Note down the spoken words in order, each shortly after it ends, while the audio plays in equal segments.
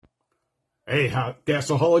Hey,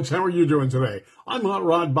 Gasaholics, how are you doing today? I'm Hot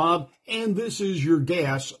Rod Bob, and this is your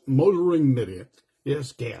Gas Motoring Minute.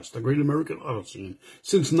 Yes, Gas, the great American auto scene.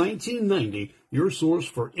 Since 1990, your source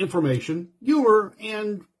for information, humor,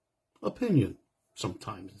 and opinion,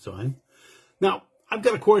 sometimes in time. Now, I've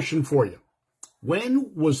got a question for you.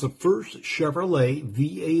 When was the first Chevrolet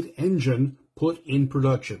V8 engine put in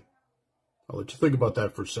production? I'll let you think about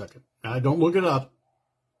that for a second. Now, don't look it up.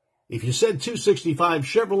 If you said 265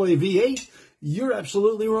 Chevrolet V8, you're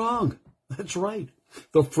absolutely wrong. That's right.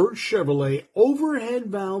 The first Chevrolet overhead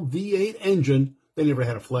valve V8 engine, they never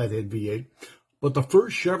had a flathead V8, but the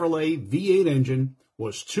first Chevrolet V8 engine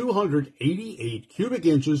was 288 cubic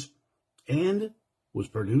inches and was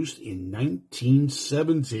produced in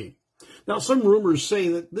 1917. Now, some rumors say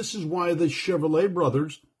that this is why the Chevrolet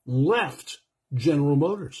brothers left General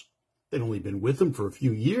Motors. They'd only been with them for a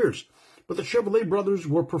few years. But the Chevrolet brothers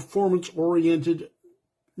were performance-oriented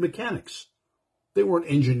mechanics. They weren't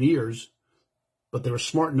engineers, but they were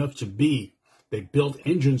smart enough to be. They built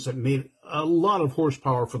engines that made a lot of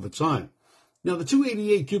horsepower for the time. Now, the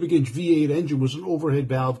 288 cubic inch V8 engine was an overhead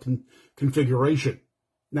valve configuration.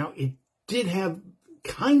 Now, it did have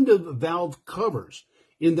kind of valve covers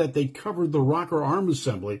in that they covered the rocker arm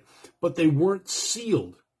assembly, but they weren't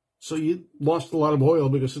sealed. So you lost a lot of oil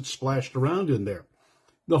because it splashed around in there.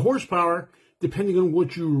 The horsepower, depending on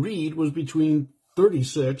what you read, was between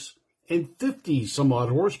 36 and 50 some odd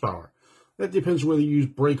horsepower. That depends whether you use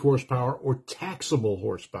brake horsepower or taxable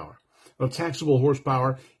horsepower. Now, taxable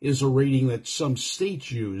horsepower is a rating that some states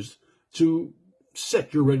use to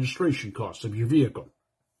set your registration cost of your vehicle.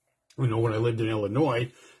 You know, when I lived in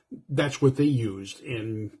Illinois, that's what they used,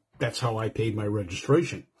 and that's how I paid my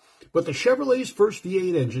registration. But the Chevrolet's first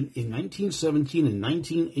V8 engine in 1917 and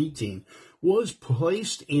 1918 was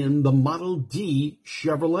placed in the Model D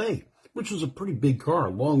Chevrolet, which was a pretty big car,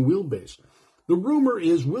 long wheelbase. The rumor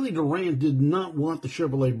is Willie Durant did not want the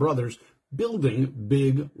Chevrolet brothers building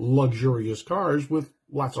big, luxurious cars with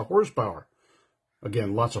lots of horsepower.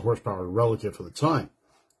 Again, lots of horsepower relative for the time.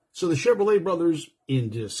 So the Chevrolet brothers, in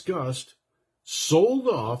disgust, sold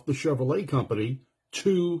off the Chevrolet company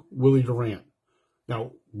to Willie Durant.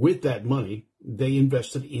 Now, with that money, they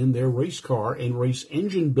invested in their race car and race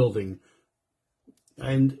engine building.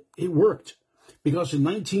 And it worked, because in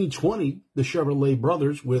 1920, the Chevrolet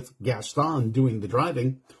brothers, with Gaston doing the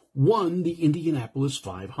driving, won the Indianapolis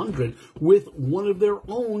 500 with one of their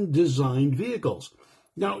own designed vehicles.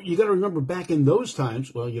 Now, you got to remember, back in those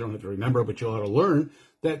times, well, you don't have to remember, but you ought to learn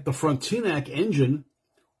that the Frontenac engine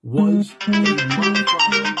was a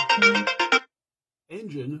modified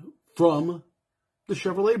engine from the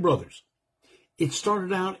Chevrolet brothers. It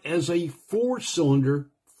started out as a four-cylinder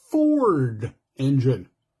Ford engine.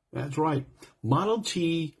 That's right. Model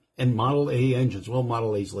T and Model A engines. Well,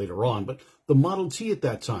 Model A's later on, but the Model T at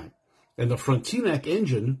that time. And the Frontenac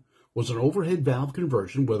engine was an overhead valve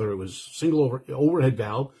conversion, whether it was single overhead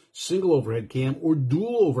valve, single overhead cam, or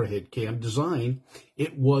dual overhead cam design.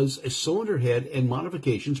 It was a cylinder head and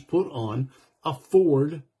modifications put on a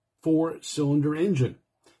Ford four-cylinder engine.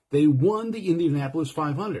 They won the Indianapolis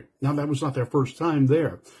 500. Now, that was not their first time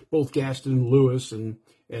there. Both Gaston, Lewis,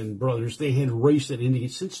 and brothers, they had raced at Indy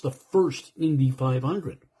since the first Indy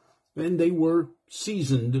 500. And they were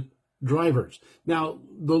seasoned drivers. Now,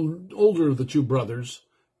 the older of the two brothers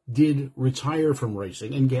did retire from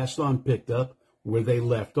racing, and Gaston picked up where they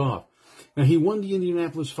left off. Now, he won the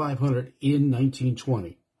Indianapolis 500 in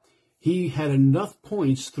 1920. He had enough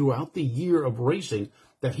points throughout the year of racing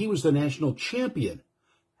that he was the national champion.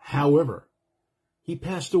 However, he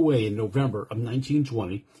passed away in November of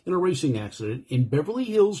 1920 in a racing accident in Beverly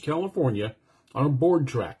Hills, California, on a board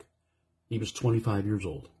track. He was 25 years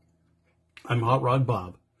old. I'm Hot Rod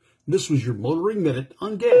Bob. This was your Motoring Minute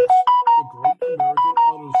on Gas, the great American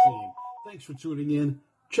auto scene. Thanks for tuning in.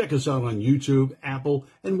 Check us out on YouTube, Apple,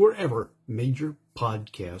 and wherever major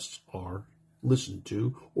podcasts are listened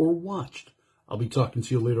to or watched. I'll be talking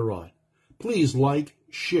to you later on. Please like,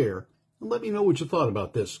 share, and let me know what you thought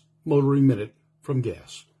about this Motoring Minute from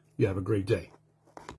Gas. You have a great day.